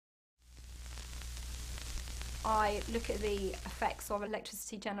I look at the effects of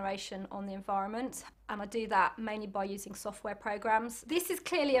electricity generation on the environment, and I do that mainly by using software programs. This is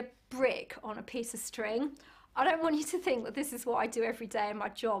clearly a brick on a piece of string. I don't want you to think that this is what I do every day in my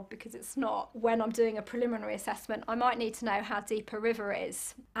job, because it's not. When I'm doing a preliminary assessment, I might need to know how deep a river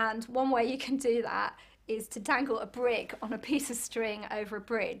is. And one way you can do that is to dangle a brick on a piece of string over a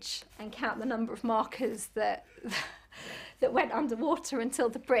bridge and count the number of markers that that went underwater until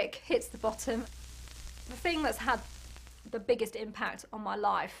the brick hits the bottom. The thing that's had the biggest impact on my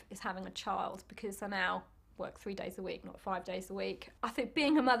life is having a child, because I now work 3 days a week, not 5 days a week. I think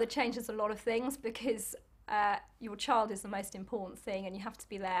being a mother changes a lot of things, because your child is the most important thing and you have to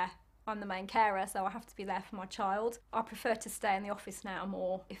be there. I'm the main carer, so I have to be there for my child. I prefer to stay in the office now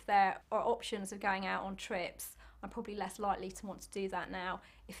more. If there are options of going out on trips, I'm probably less likely to want to do that now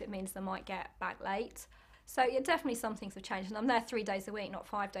if it means I might get back late. So yeah, definitely some things have changed, and I'm there 3 days a week, not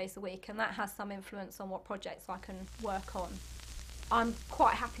 5 days a week, and that has some influence on what projects I can work on. I'm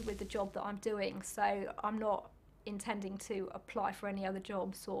quite happy with the job that I'm doing, so I'm not intending to apply for any other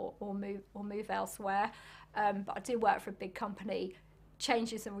jobs or move elsewhere. But I do work for a big company.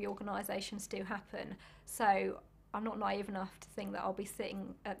 Changes and reorganisations do happen, so I'm not naive enough to think that I'll be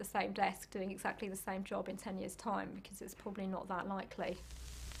sitting at the same desk doing exactly the same job in 10 years' time, because it's probably not that likely.